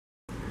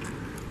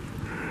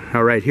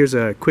Alright, here's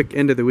a quick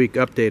end of the week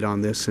update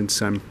on this, since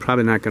I'm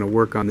probably not going to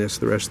work on this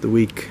the rest of the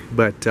week.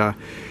 But well,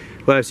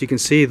 as you can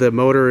see, the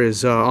motor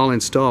is all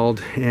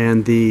installed,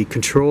 and the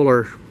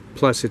controller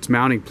plus its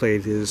mounting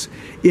plate is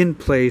in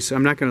place.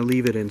 I'm not going to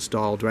leave it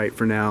installed right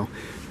for now,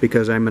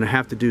 because I'm going to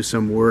have to do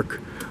some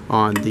work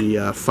on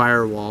the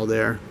firewall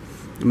there.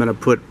 I'm going to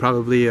put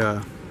probably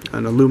an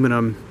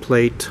aluminum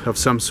plate of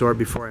some sort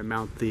before I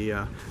mount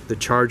the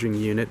charging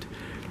unit.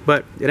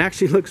 But it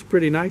actually looks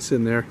pretty nice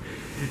in there,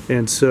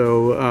 and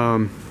so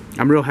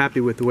I'm real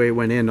happy with the way it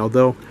went in,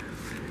 although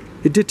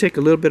it did take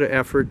a little bit of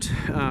effort.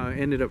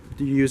 Ended up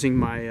using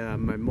my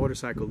my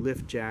motorcycle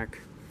lift jack,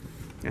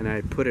 and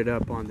I put it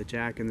up on the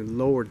jack and then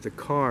lowered the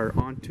car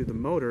onto the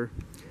motor.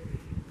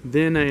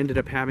 Then I ended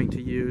up having to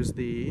use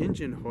the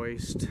engine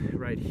hoist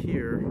right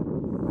here,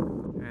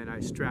 and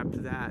I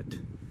strapped that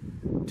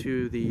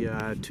to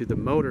the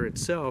motor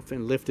itself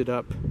and lifted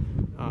up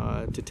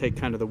to take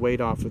kind of the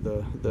weight off of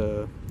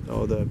the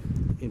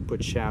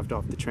input shaft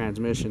off the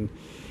transmission,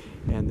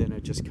 and then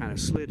it just kind of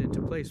slid into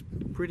place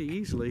pretty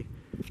easily.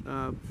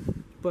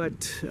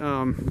 But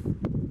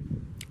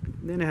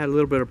then I had a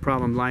little bit of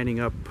problem lining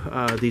up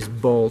these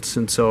bolts,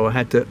 and so I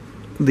had to,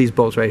 these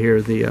bolts right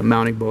here, the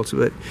mounting bolts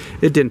of it,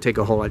 it didn't take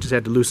a whole lot. I just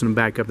had to loosen them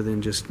back up and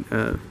then just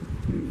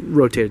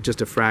rotate it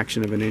just a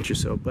fraction of an inch or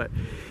so. But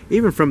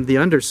even from the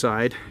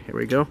underside, here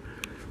we go,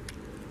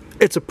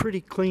 it's a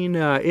pretty clean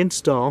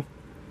install.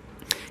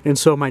 And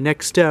so my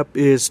next step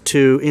is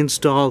to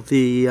install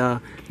the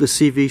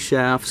CV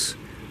shafts.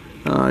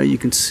 You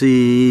can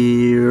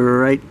see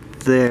right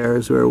there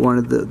is where one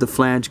of the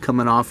flange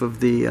coming off of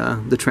the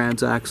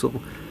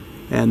transaxle,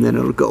 and then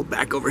it'll go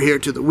back over here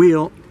to the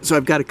wheel. So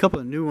I've got a couple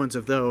of new ones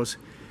of those,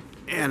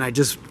 and I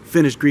just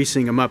finished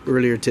greasing them up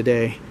earlier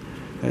today.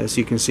 As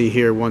you can see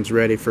here, one's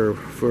ready for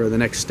the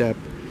next step.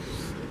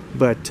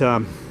 But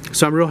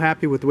so I'm real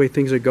happy with the way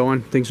things are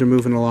going. Things are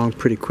moving along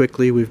pretty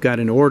quickly. We've got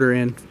an order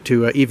in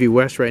to EV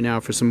West right now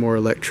for some more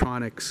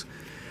electronics,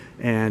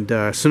 and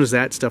as soon as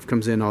that stuff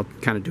comes in, I'll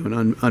kind of do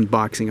an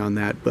unboxing on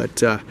that.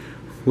 But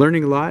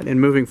learning a lot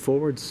and moving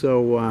forward,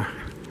 so I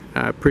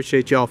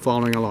appreciate y'all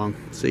following along.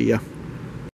 See ya.